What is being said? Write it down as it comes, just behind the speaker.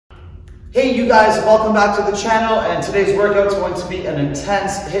Hey you guys, welcome back to the channel, and today's workout is going to be an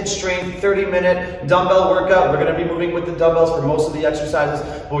intense HIIT strength 30-minute dumbbell workout. We're going to be moving with the dumbbells for most of the exercises,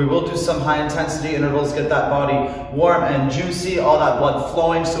 but we will do some high intensity intervals, get that body warm and juicy, all that blood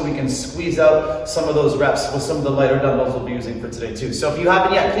flowing so we can squeeze out some of those reps with some of the lighter dumbbells we'll be using for today too. So if you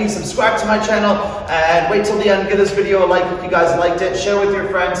haven't yet, please subscribe to my channel and wait till the end, give this video a like if you guys liked it, share with your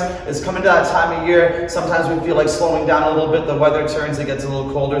friends. It's coming to that time of year, sometimes we feel like slowing down a little bit, the weather turns, it gets a little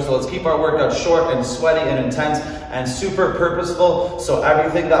colder, so let's keep our workout short and sweaty and intense and super purposeful. So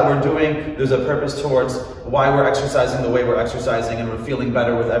everything that we're doing, there's a purpose towards why we're exercising the way we're exercising, and we're feeling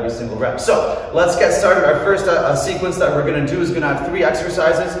better with every single rep. So let's get started. Our first sequence that we're going to do is going to have 3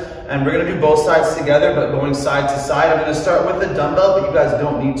 exercises, and we're going to do both sides together but going side to side. I'm going to start with the dumbbell, but you guys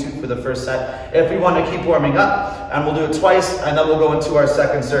don't need to for the first set if we want to keep warming up, and we'll do it twice and then we'll go into our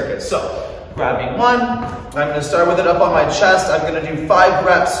second circuit. So grabbing one, I'm going to start with it up on my chest. I'm going to do 5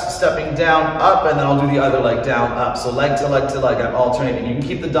 reps, stepping down, up, and then I'll do the other leg down, up. So leg to leg to leg, I'm alternating. You can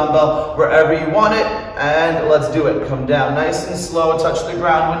keep the dumbbell wherever you want it, and let's do it. Come down nice and slow, touch the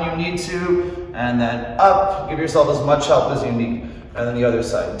ground when you need to, and then up. Give yourself as much help as you need. And then the other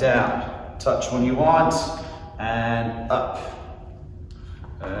side, down. Touch when you want, and up,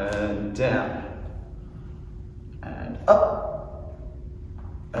 and down, and up,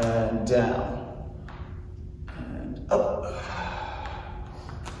 and down, and up,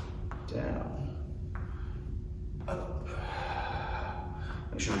 down, up.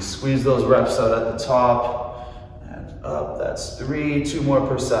 Make sure we squeeze those reps out at the top, and up. That's 3, 2 more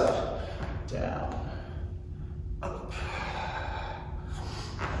per set. Down, up,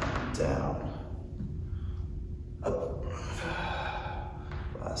 and down, up.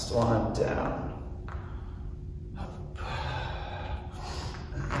 Last one, down,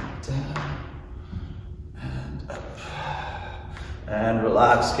 down, and up, and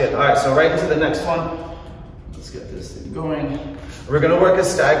relax. All right, so right into the next one. Let's get this thing going. We're gonna work a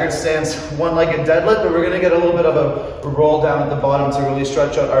staggered stance, one-legged deadlift, but we're gonna get a little bit of a roll down at the bottom to really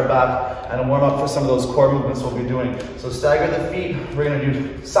stretch out our back and warm up for some of those core movements we'll be doing. So stagger the feet. We're gonna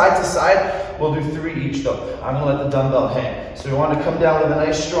do side to side. We'll do 3 each though. I'm gonna let the dumbbell hang. So we want to come down with a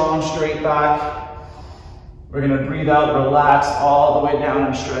nice, strong, straight back. We're gonna breathe out, relax all the way down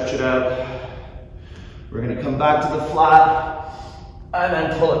and stretch it out. We're gonna come back to the flat and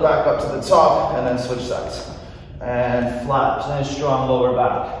then pull it back up to the top and then switch sides. And flat, nice strong lower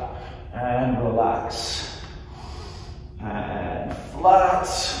back. And relax. And flat.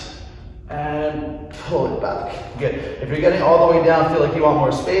 And pull it back. Good. If you're getting all the way down, feel like you want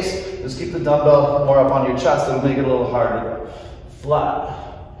more space, just keep the dumbbell more up on your chest. It'll make it a little harder. Flat.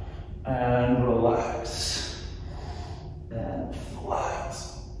 And relax. And flat,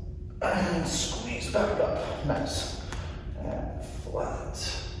 and squeeze back up, nice, and flat,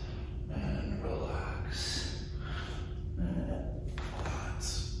 and relax, and flat,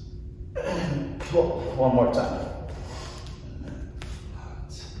 and pull, one more time, and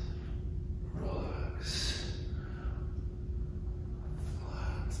flat, relax,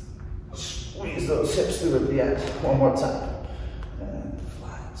 flat, squeeze those hips through at the end, one more time, and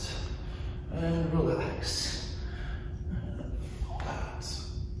flat, and relax,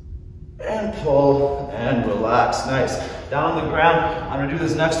 and pull and relax. Nice. Down on the ground. I'm gonna do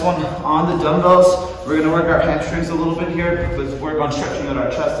this next one on the dumbbells. We're gonna work our hamstrings a little bit here. Let's work on stretching out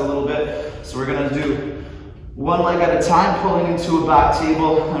our chest a little bit. So we're gonna do 1 leg at a time, pulling into a back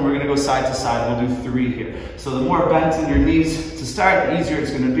table, and we're gonna go side to side. We'll do 3 here. So the more bent in your knees to start, the easier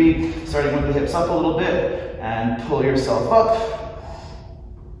it's gonna be. Starting with the hips up a little bit, and pull yourself up,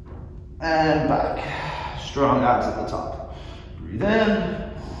 and back. Strong abs at the top. Breathe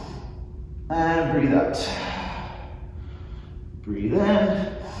in, and breathe out. Breathe in,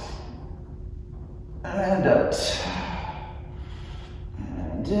 and out.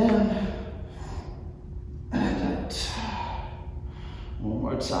 And in, and out. One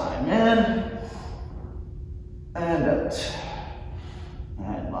more time, in, and out.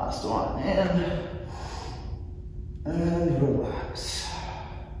 And last one, in, and relax.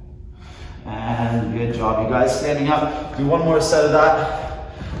 And good job, you guys. Standing up, do 1 more set of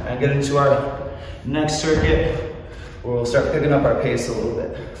that, and get into our next circuit where we'll start picking up our pace a little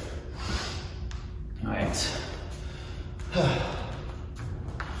bit. All right.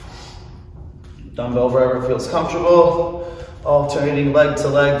 Dumbbell wherever feels comfortable, alternating leg to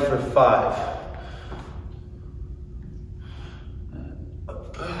leg for 5.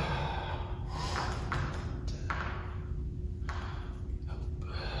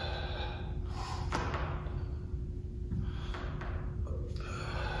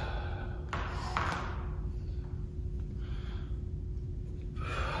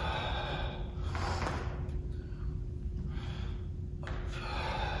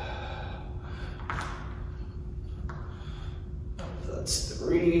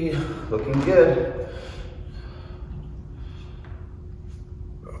 3, looking good.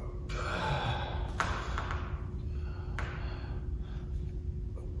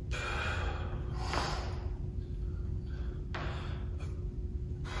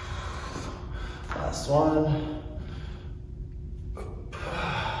 Last one.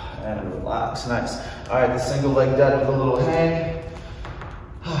 And relax, nice. All right, the single leg dead with a little hang.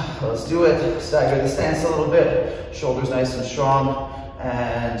 Let's do it. Stagger the stance a little bit. Shoulders nice and strong.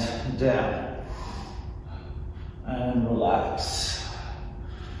 And down. And relax.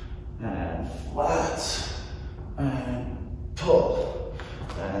 And flat. And pull.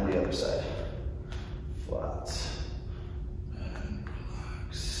 And the other side. Flat. And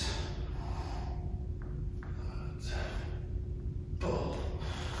relax. Flat. Pull.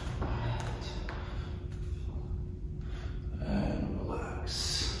 And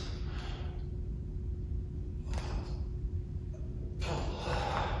relax.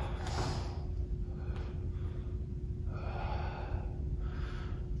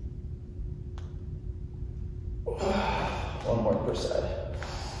 One more per side.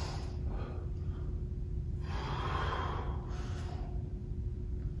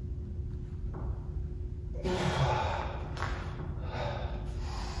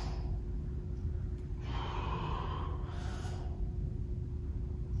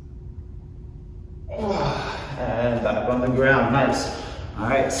 And back on the ground, nice. All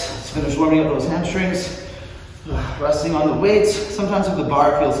right, let's finish warming up those hamstrings. Resting on the weights. Sometimes if the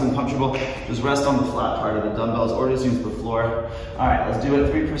bar feels uncomfortable, just rest on the flat part of the dumbbells or just use the floor. All right, let's do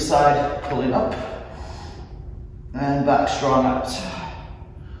it 3 per side. Pulling up and back, strong out.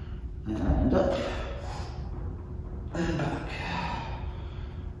 And up and back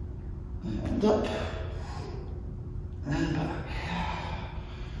and up and back.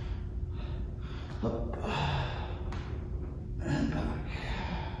 Up and back.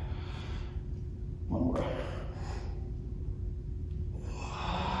 One more.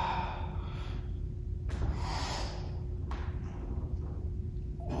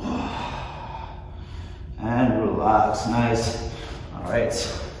 And relax, nice. All right,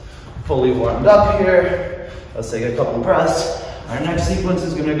 fully warmed up here. Let's take a couple breaths. Our next sequence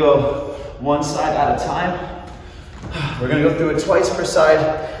is gonna go one side at a time. We're gonna go through it twice per side.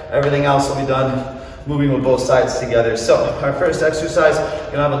 Everything else will be done moving with both sides together. So our first exercise,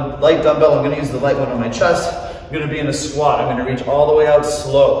 I'm gonna have a light dumbbell. I'm gonna use the light one on my chest. I'm gonna be in a squat. I'm gonna reach all the way out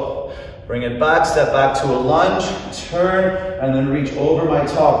slow. Bring it back, step back to a lunge, turn, and then reach over my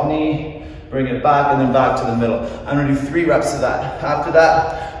top knee. Bring it back and then back to the middle. I'm gonna do 3 reps of that. After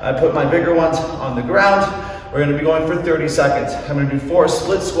that, I put my bigger ones on the ground. We're gonna be going for 30 seconds. I'm gonna do 4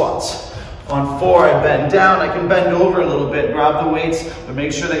 split squats. On 4, I bend down. I can bend over a little bit, grab the weights, but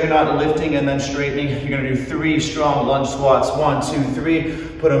make sure that you're not lifting and then straightening. You're gonna do 3 strong lunge squats. 1, 2, 3,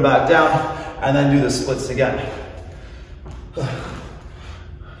 put them back down, and then do the splits again. You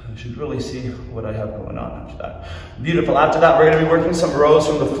should really see what I have going on after that. Beautiful. After that, we're gonna be working some rows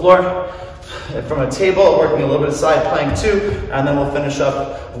from the floor. From a table, working a little bit of side plank too, and then we'll finish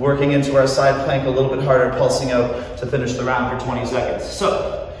up working into our side plank a little bit harder, pulsing out to finish the round for 20 seconds.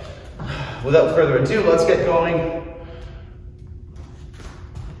 So, without further ado, let's get going.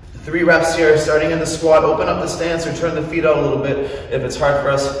 3 reps here, starting in the squat. Open up the stance or turn the feet out a little bit if it's hard for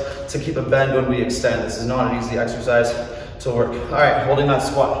us to keep a bend when we extend. This is not an easy exercise to work. All right, holding that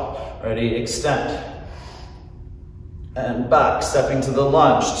squat. Ready, extend. And back, stepping to the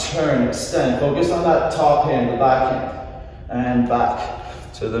lunge, turn, extend. Focus on that top hand, the back hand. And back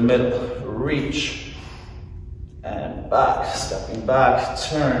to the middle, reach. And back, stepping back,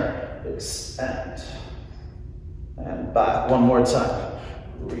 turn, extend. And back, one more time.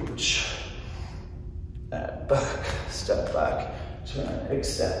 Reach. And back, step back, turn,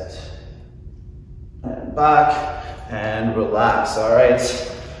 extend. And back, and relax, all right?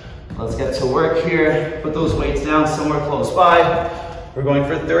 Let's get to work here. Put those weights down somewhere close by. We're going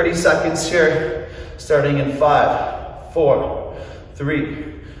for 30 seconds here, starting in 5, 4,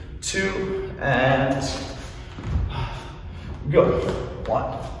 3, 2, and go.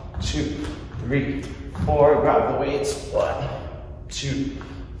 1, 2, 3, 4. Grab the weights. 1, 2,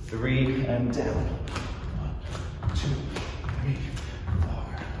 3, and down. 1, 2, 3, 4.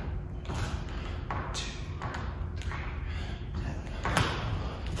 1, 2, 3, down.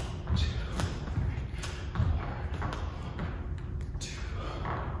 1, 2, 3, 4. 2,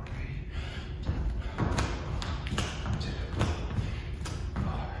 3, down. 2,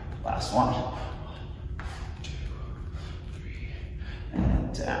 4. Last one. 1, 2, 3,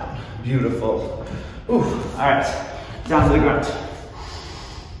 and down. Beautiful. Ooh. All right, down to the ground.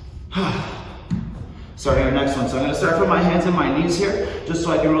 starting our next one. So I'm gonna start from my hands and my knees here, just so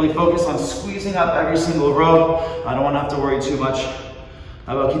I can really focus on squeezing up every single row. I don't wanna have to worry too much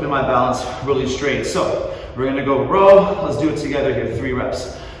about keeping my balance really straight. So we're gonna go row. Let's do it together here, 3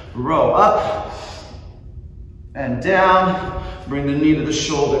 reps. Row up and down. Bring the knee to the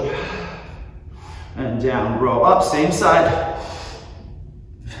shoulder and down. Row up, same side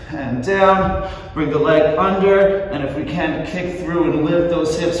and down. Bring the leg under, and if we can, kick through and lift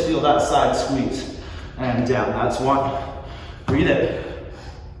those hips. Feel that side squeeze and down. That's 1. Breathe in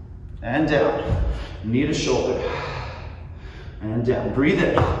and down. Knee to shoulder and down. Breathe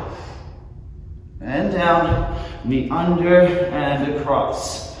in and down. Knee under and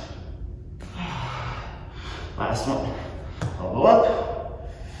across. Last one. Elbow up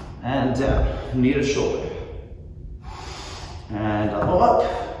and down. Knee to shoulder and elbow up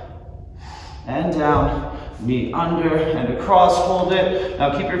and down. Knee under and across. Hold it.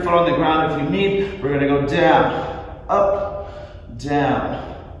 Now keep your foot on the ground if you need. We're gonna go down, up,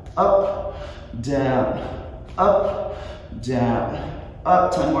 down, up, down, up, down,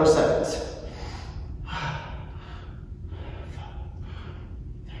 up. 10 more seconds.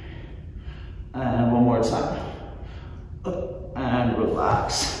 And one more time. Up and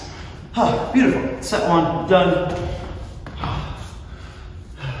relax. Beautiful. Set 1, done.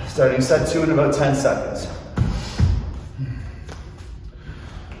 Starting set 2 in about 10 seconds.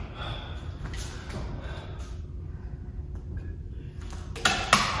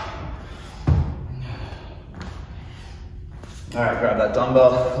 All right, grab that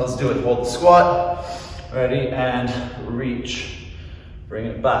dumbbell. Let's do it. Hold the squat. Ready, and reach. Bring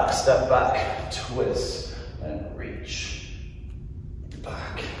it back, step back, twist, and reach.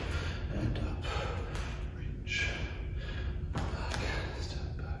 Back, and up, reach. Back,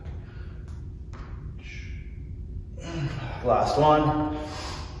 step back, reach. Last one.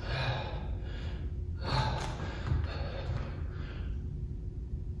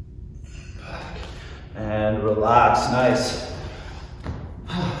 Back, and relax, nice.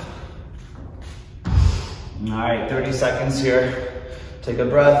 All right, 30 seconds here. Take a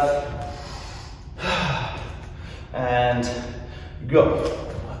breath, and go.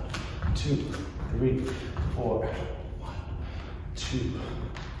 1, 2, 3, 4. 1, 2,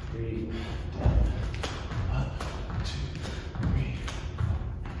 3, down. 1, 2, 3,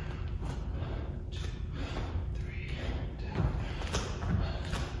 1, 2, 3, down. 1,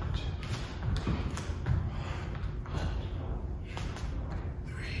 2,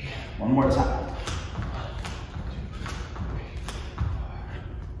 3. One more time.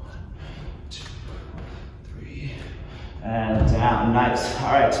 And down, nice.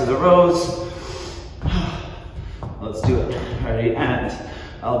 All right, to the rows. Let's do it. Ready, and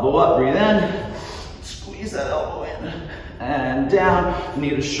elbow up, breathe in. Squeeze that elbow in. And down,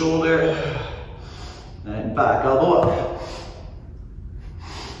 knee to shoulder. And back, elbow up.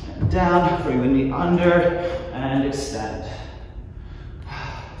 And down, bring the knee under and extend.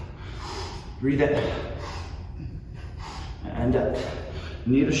 Breathe in. And up,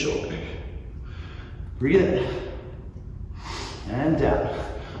 knee to shoulder. Breathe in. And down,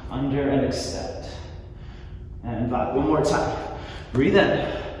 under and extend. And back, one more time. Breathe in,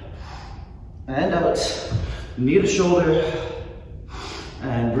 and out. Knee to shoulder,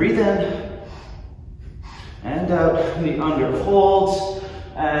 and breathe in, and out. Knee under, hold,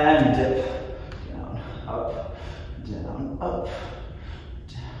 and dip. Down, up, down, up,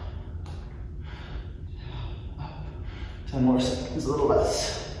 down, up. 10 more seconds, a little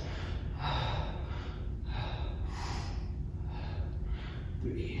less.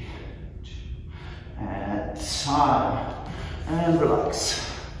 3, 2, and time, and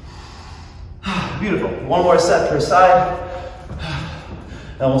relax. Beautiful. One more set per side.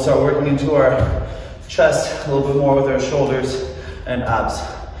 Then we'll start working into our chest a little bit more with our shoulders and abs.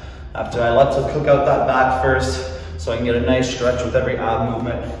 After I like to cook out that back first, so I can get a nice stretch with every ab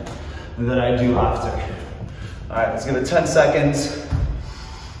movement that I do after. All right, let's give it 10 seconds.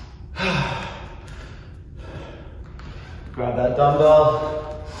 Grab that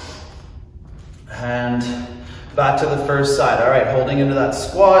dumbbell, and back to the first side. All right, holding into that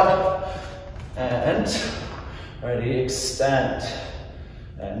squat, and ready, extend,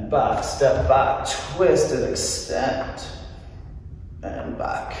 and back, step back, twist and extend, and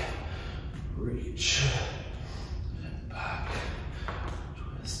back, reach, and back,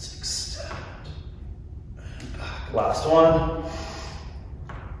 twist, extend, and back. Last one.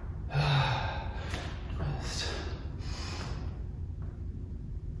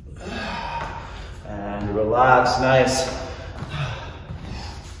 And relax, nice.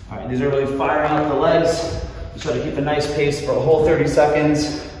 All right, these are really firing up the legs. Just try to keep a nice pace for a whole 30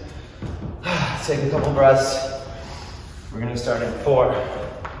 seconds. Take a couple breaths. We're gonna start in 4,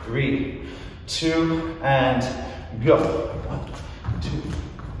 3, 2, and go. 1, 2,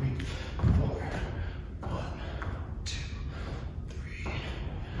 3, 4. 1, 2, 3.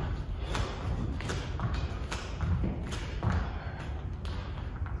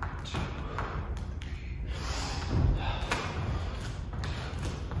 2, 3.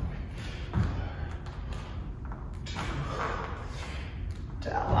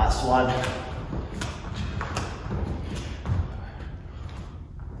 Down, last one.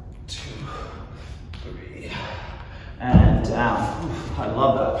 2, 3, and down. Oof, I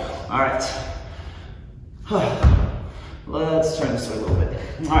love that. All right. Let's turn this way a little bit.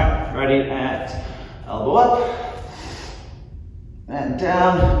 All right, ready, and elbow up, and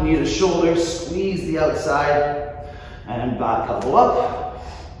down, knee to shoulder, squeeze the outside, and back, elbow up,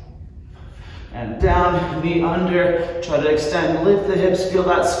 and down, knee under, try to extend, lift the hips, feel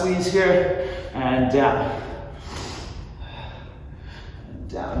that squeeze here, and down. And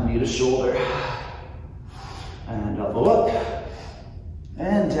down, knee to shoulder, and elbow up,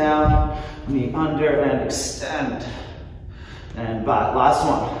 and down, knee under, and extend, and back, last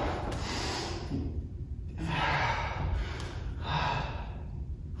one.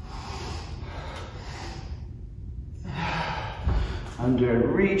 Under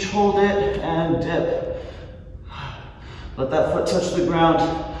and reach, hold it, and dip. Let that foot touch the ground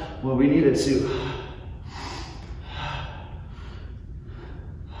where we need it to.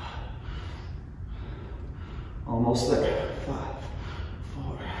 Almost there. 5,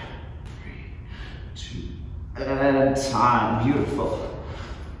 4, 3, 2, and time. Beautiful.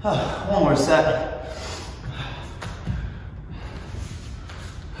 One more set.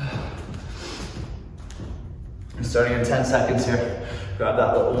 Starting in 10 seconds here. Grab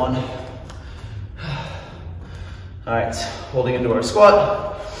that little one. All right, holding into our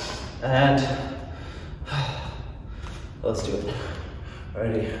squat. And let's do it.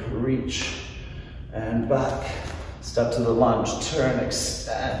 Ready, reach and back. Step to the lunge, turn,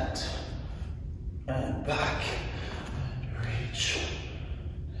 extend. And back, and reach.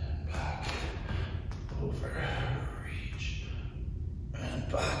 And back, over, reach. And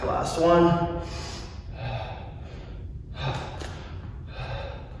back, last one.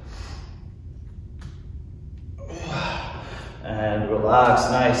 And relax,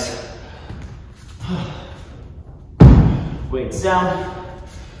 nice. Weights down.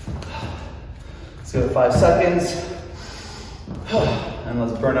 Let's give it 5 seconds. And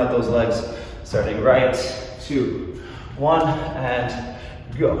let's burn out those legs. Starting right, 2, 1, and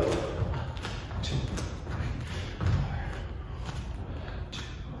go. 2, 3, 4, 2,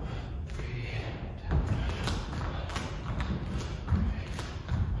 3,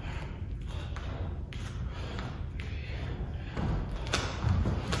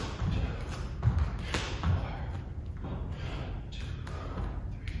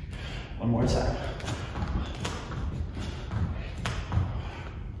 one more time.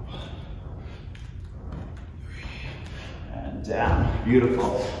 And down. Beautiful.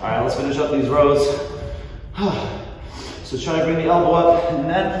 All right, let's finish up these rows. So try to bring the elbow up and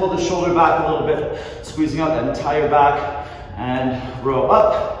then pull the shoulder back a little bit, squeezing out that entire back, and row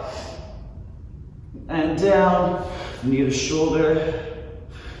up and down, knee to shoulder,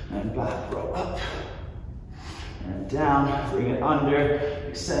 and back, row up and down, bring it under,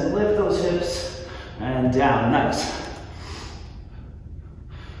 extend, lift those hips, and down, nice.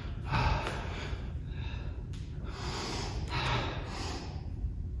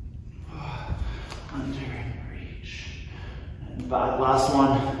 Under and reach, and back, last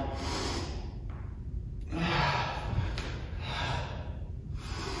one.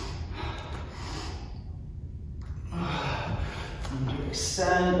 Under,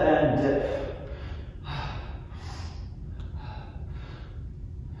 extend, and dip.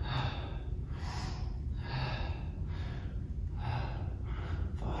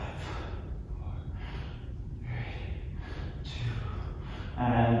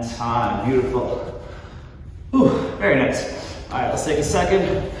 And time, beautiful. Ooh, very nice. All right, let's take a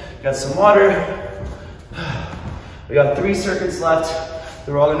second. Got some water. We got 3 circuits left.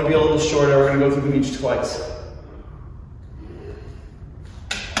 They're all gonna be a little shorter. We're gonna go through them each twice.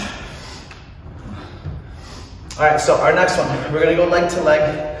 All right, so our next one, we're gonna go leg to leg,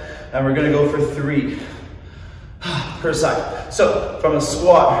 and we're gonna go for 3 per side. So from a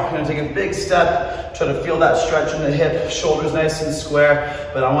squat, we're gonna take a big step, try to feel that stretch in the hip, shoulders nice and square,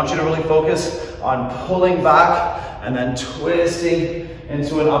 but I want you to really focus on pulling back and then twisting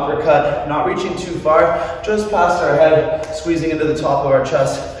into an uppercut, not reaching too far, just past our head, squeezing into the top of our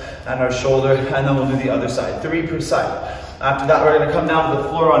chest and our shoulder, and then we'll do the other side, 3 per side. After that, we're gonna come down to the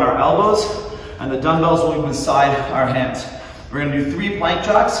floor on our elbows, and the dumbbells will be beside our hands. We're gonna do 3 plank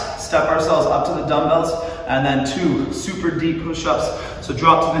jacks, step ourselves up to the dumbbells, and then 2 super deep push-ups. So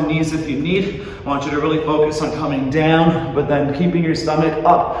drop to the knees if you need. I want you to really focus on coming down, but then keeping your stomach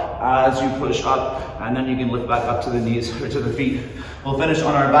up as you push up, and then you can lift back up to the knees or to the feet. We'll finish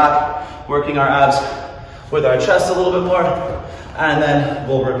on our back, working our abs with our chest a little bit more, and then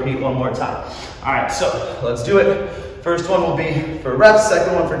we'll repeat one more time. All right, so let's do it. First one will be for reps,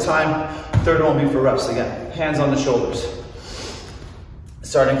 second one for time, third one will be for reps again. Hands on the shoulders.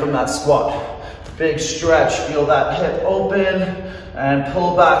 Starting from that squat. Big stretch, feel that hip open, and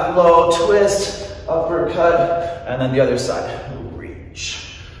pull back low, twist, uppercut, and then the other side.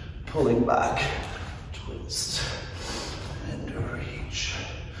 Reach, pulling back, twist, and reach,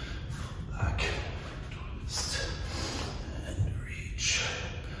 pull back, twist, and reach,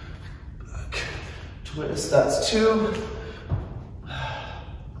 back, twist. That's 2.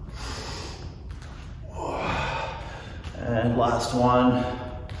 And last one.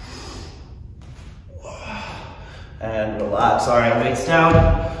 And relax. All right, weights down.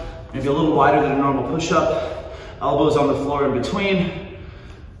 Maybe a little wider than a normal push-up. Elbows on the floor in between.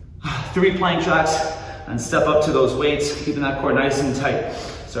 3 plank jacks, and step up to those weights, keeping that core nice and tight.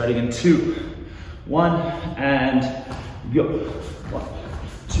 Starting in 2, 1, and go. 1,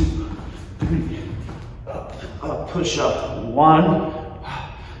 2, 3. Up, push up. 1,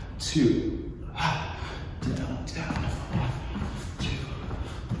 2. Down, down. 1, 2,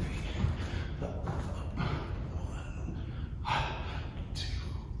 3. Up, 1, 2,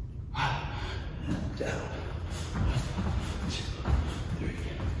 and down. 1, 2, 3.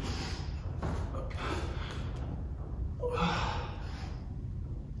 Up.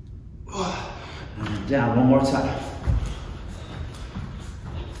 And down. One more time.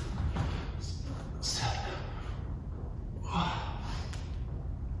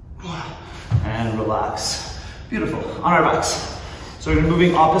 And relax. Beautiful. On our backs. So we're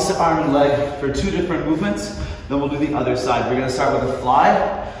moving opposite arm and leg for 2 different movements. Then we'll do the other side. We're going to start with a fly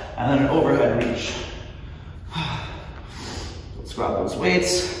and then an overhead reach. Let's grab those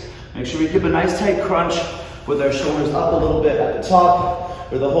weights. Make sure we keep a nice tight crunch with our shoulders up a little bit at the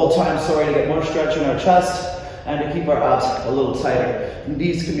top, or the whole time, sorry, to get more stretch in our chest and to keep our abs a little tighter.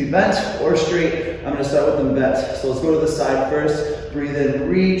 Knees can be bent or straight. I'm going to start with them bent. So let's go to the side first. Breathe in,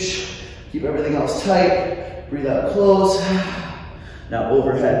 reach. Keep everything else tight. Breathe out, close. Now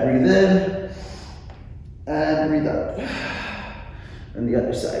overhead, breathe in. And breathe out. And the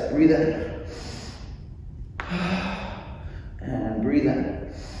other side, breathe in. And breathe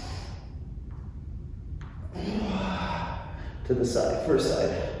in. To the side, first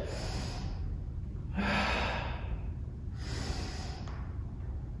side.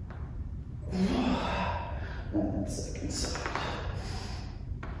 And second side.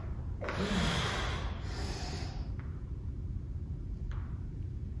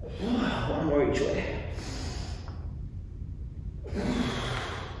 One more each way.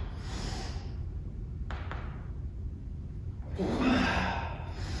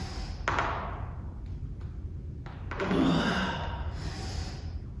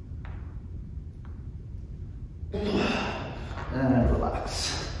 And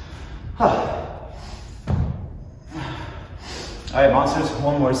relax. All right, monsters,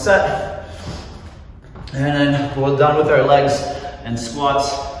 one more set. And then we're done with our legs and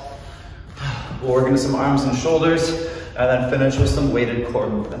squats. We'll work into some arms and shoulders, and then finish with some weighted core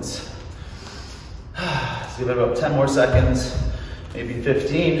movements. Let's give it about 10 more seconds, maybe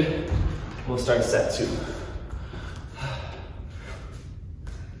 15. We'll start set 2.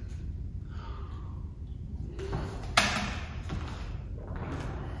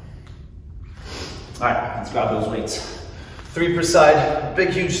 All right, let's grab those weights. 3 per side, big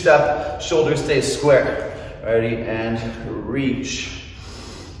huge step, shoulders stay square. Ready, and reach.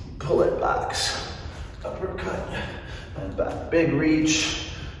 Pull it back, uppercut, and back. Big reach.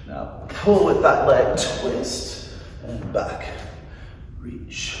 Now pull with that leg, twist, and back.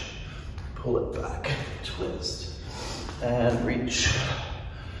 Reach. Pull it back, twist, and reach.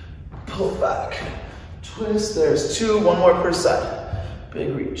 Pull back, twist. There's 2, 1 more per side.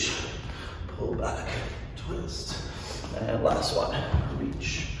 Big reach. Pull back, twist, and last one.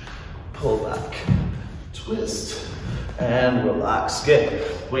 Reach. Pull back, twist, and relax.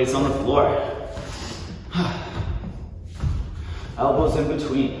 Good. Weights on the floor. Elbows in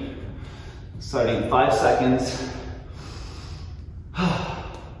between. Starting 5 seconds.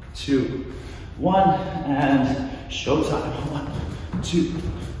 2, 1, and showtime. 1, 2,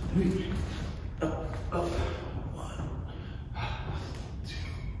 3. Up, up. 1, 2,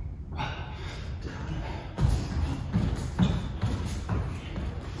 down. 1, 2,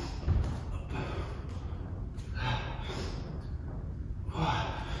 3. Up.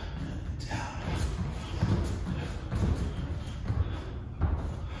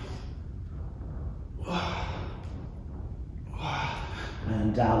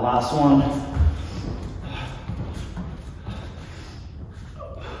 and down. Last one.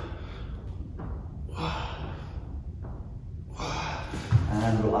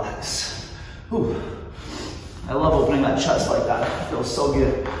 And relax. Whew. I love opening that chest like that. It feels so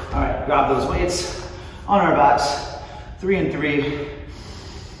good. All right, grab those weights on our backs. 3 and 3.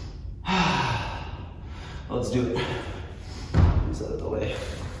 Let's do it. These out of the way.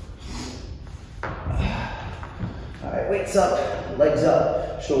 All right, weights up, legs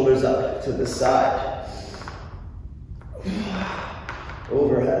up, shoulders up to the side.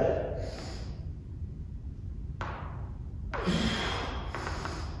 Overhead.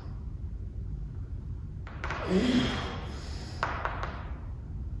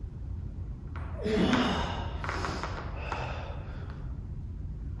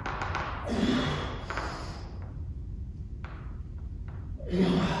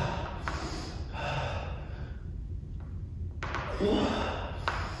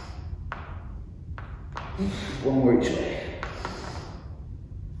 One more each way.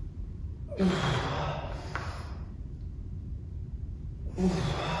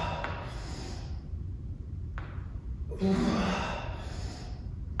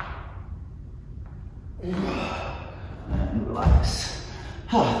 And relax.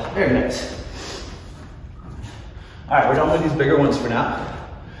 Very nice. All right, we're done with these bigger ones for now.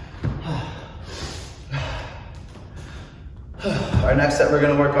 Our next set, we're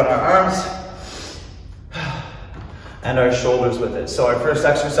gonna work on our arms and our shoulders with it. So our first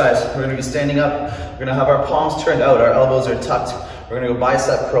exercise, we're gonna be standing up. We're gonna have our palms turned out, our elbows are tucked. We're gonna go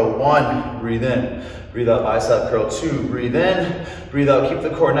bicep curl. 1, breathe in. Breathe out, bicep curl. 2, breathe in. Breathe out, keep the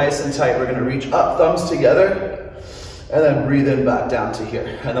core nice and tight. We're gonna reach up, thumbs together, and then breathe in back down to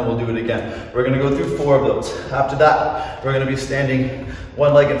here. And then we'll do it again. We're gonna go through 4 of those. After that, we're gonna be standing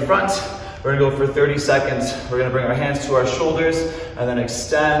one leg in front. We're gonna go for 30 seconds. We're gonna bring our hands to our shoulders and then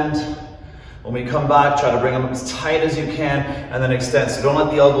extend. When we come back, try to bring them as tight as you can and then extend. So don't let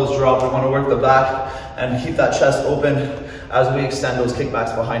the elbows drop. We want to work the back and keep that chest open as we extend those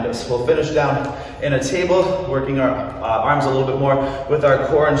kickbacks behind us. We'll finish down in a table, working our arms a little bit more with our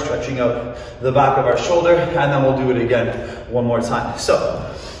core and stretching out the back of our shoulder, and then we'll do it again one more time.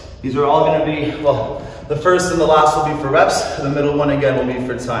 So these are all going to be, well, the first and the last will be for reps. The middle one again will be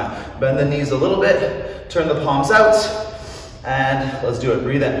for time. Bend the knees a little bit, turn the palms out, and let's do it.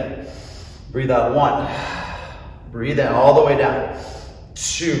 Breathe in. Breathe out. 1. Breathe in all the way down.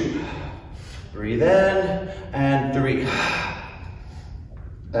 2. Breathe in. And 3.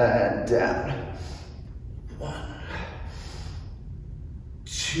 And down. 1.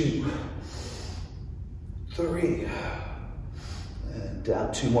 2. 3. And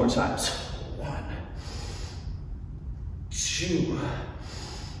down 2 more times. 1. 2.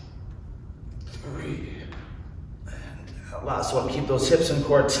 3. Last one, keep those hips and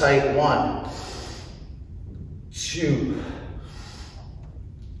core tight. 1, 2,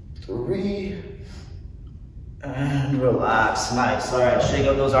 3, and relax. Nice. All right, shake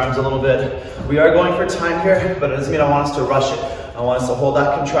out those arms a little bit. We are going for time here, but it doesn't mean I want us to rush it. I want us to hold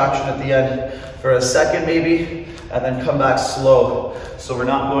that contraction at the end for a second maybe, and then come back slow. So we're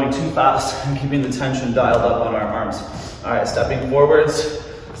not going too fast and keeping the tension dialed up on our arms. All right, stepping forwards,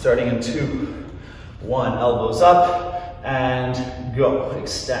 starting in 2, 1, elbows up, and go.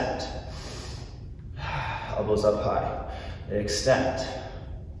 Extend. Elbows up high. Extend.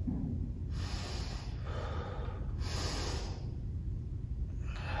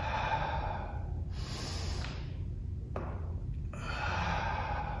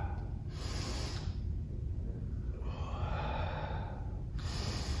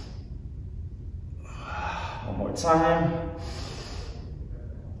 One more time.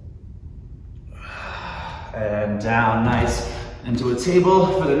 And down, nice. Into a table.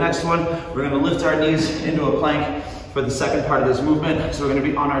 For the next one, we're gonna lift our knees into a plank for the second part of this movement. So we're gonna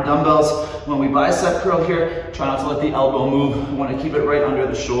be on our dumbbells. When we bicep curl here, try not to let the elbow move. We wanna keep it right under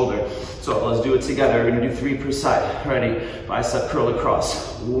the shoulder. So let's do it together. We're gonna do 3 per side. Ready? Bicep curl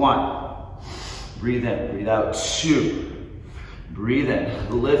across. 1. Breathe in, breathe out. 2. Breathe in,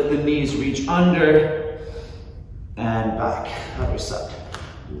 lift the knees, reach under, and back. Other side.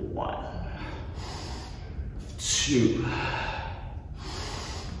 1. 2.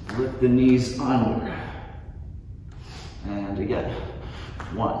 Lift the knees under. And again.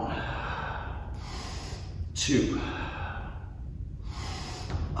 1. 2.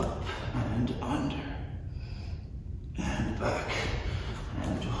 Up and under. And back.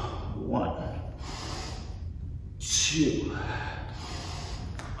 And 1. 2.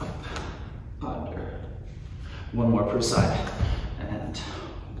 Up, under. 1 more per side. And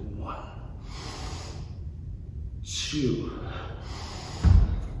 1. 2.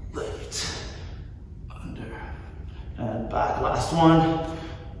 Last one.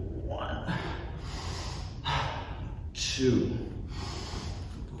 1, 2,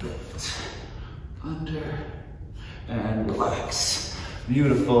 lift, under, and relax.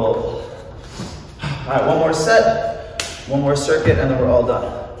 Beautiful. All right, one more set, one more circuit, and then we're all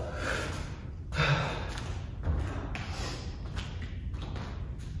done.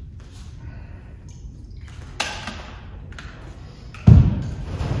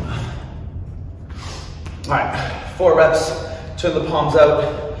 All right, 4 reps, turn the palms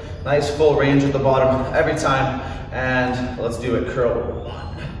out, nice full range at the bottom every time, and let's do it. Curl,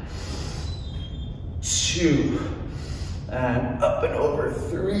 1, 2, and up and over,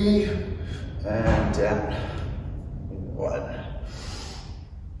 3, and down, 1,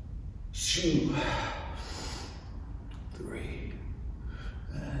 2, 3,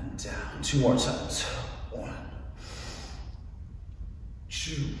 and down. 2 more times, 1,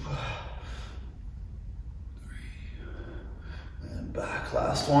 2, back,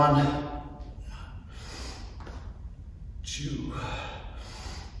 last one. 2,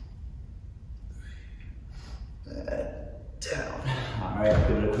 3, and down. All right,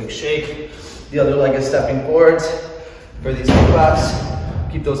 give it a quick shake. The other leg is stepping forward. For these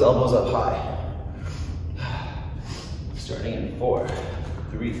pullbacks, keep those elbows up high. Starting in 4,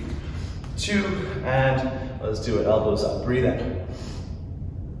 3, 2, and let's do it. Elbows up, breathe in.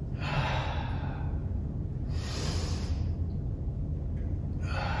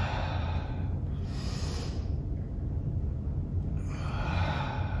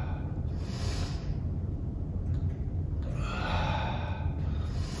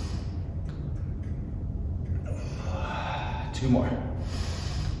 2 more.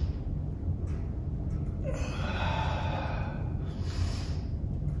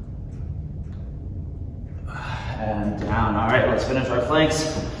 And down. All right, let's finish our flanks.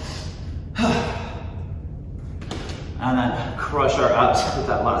 And then crush our abs with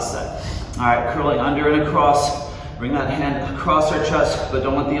that last set. All right, curling under and across. Bring that hand across our chest, but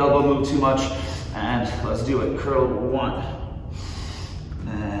don't let the elbow move too much. And let's do it. Curl 1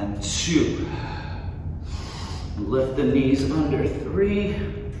 and 2. Lift the knees under, 3,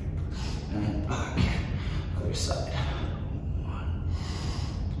 and back, other side. 1,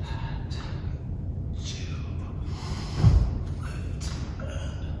 and 2, lift,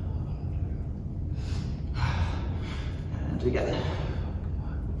 and again.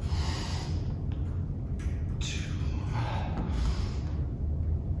 1, 2,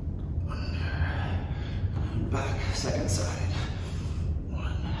 under, and back, second side.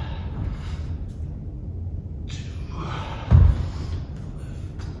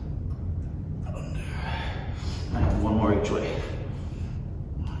 Each way.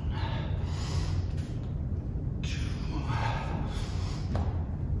 1, 2,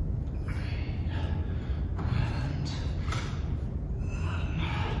 3, and 1,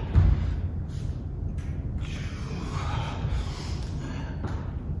 2,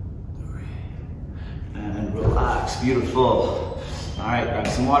 3, and relax. Beautiful. All right, grab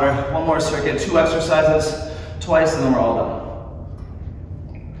some water. One more circuit, 2 exercises, twice, and then we're all done.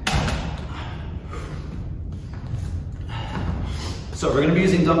 So we're gonna be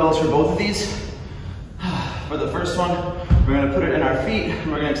using dumbbells for both of these. For the first one, we're gonna put it in our feet,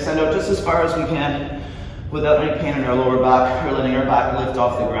 and we're gonna extend out just as far as we can without any pain in our lower back or letting our back lift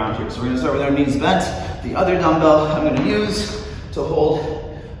off the ground here. So we're gonna start with our knees bent. The other dumbbell I'm gonna use to hold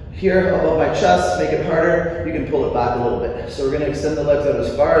here above my chest, make it harder, you can pull it back a little bit. So we're gonna extend the legs out as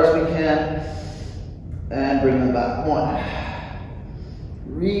far as we can and bring them back. 1,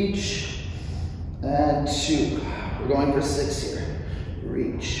 reach, and 2. We're going for 6 here.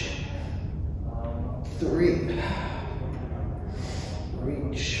 Reach, 3,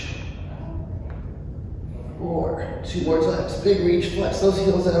 reach, 4, 2 more times, big reach, flex those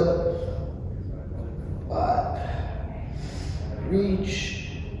heels out, 5, reach,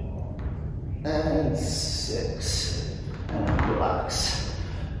 and 6, and relax.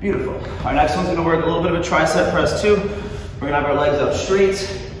 Beautiful. Our next one's gonna work a little bit of a tricep press too. We're gonna have our legs out straight,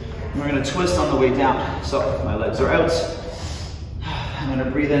 and we're gonna twist on the way down. So my legs are out. I'm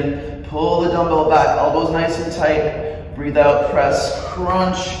gonna breathe in, pull the dumbbell back, elbows nice and tight. Breathe out, press,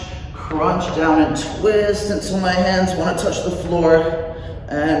 crunch, crunch down and twist until my hands wanna touch the floor,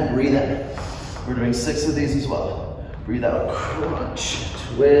 and breathe in. We're doing 6 of these as well. Breathe out, crunch,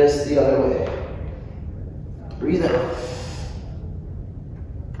 twist the other way. Breathe in,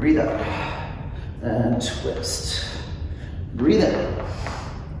 breathe out, and twist. Breathe in,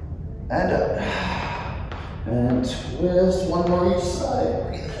 and out. And twist, one more each side,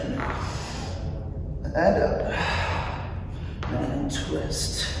 breathe in, and up, and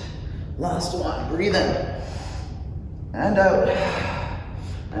twist. Last one, breathe in, and out,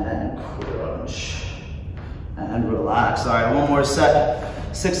 and crunch, and relax. All right, one more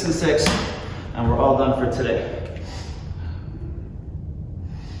set, 6 and 6, and we're all done for today.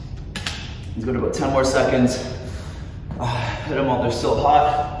 Let's go to about 10 more seconds. Hit them while they're still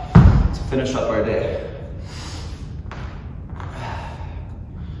hot to finish up our day.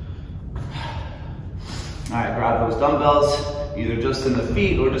 All right, grab those dumbbells, either just in the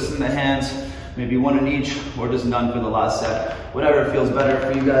feet or just in the hands, maybe one in each, or just none for the last set. Whatever feels better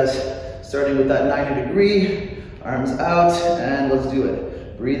for you guys. Starting with that 90-degree, arms out, and let's do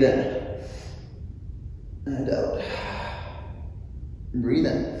it. Breathe in, and out. Breathe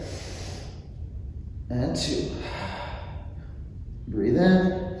in, and 2. Breathe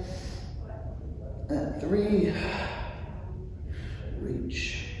in, and 3.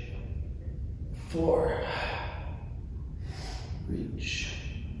 Reach. 4. Reach.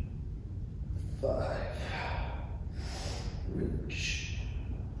 5. Reach.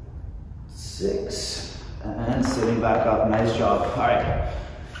 6. And sitting back up. Nice job. All right.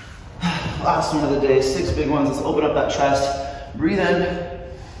 Last one of the day. 6 big ones. Let's open up that chest. Breathe in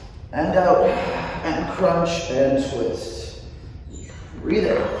and out. And crunch and twist. Breathe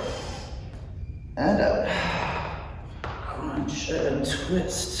in and out. Crunch and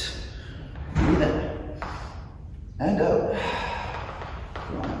twist. Breathe in and out.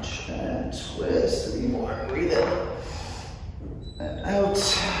 Crunch and twist. 3 more. Breathe in and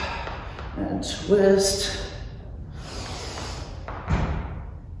out. And twist.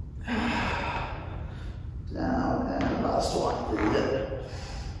 Down and last one. Breathe in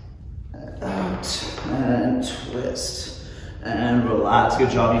and out. And twist. And relax.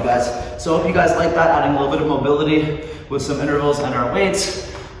 Good job, you guys. So I hope you guys like that, adding a little bit of mobility with some intervals and our weights.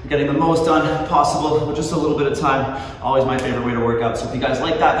 Getting the most done possible with just a little bit of time. Always my favorite way to work out. So if you guys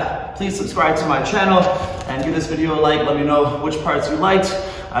like that, please subscribe to my channel and give this video a like. Let me know which parts you liked.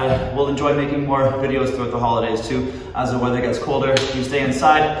 I will enjoy making more videos throughout the holidays too. As the weather gets colder, you stay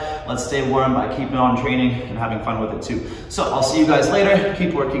inside. Let's stay warm by keeping on training and having fun with it too. So I'll see you guys later.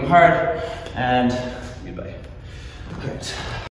 Keep working hard and goodbye. All right.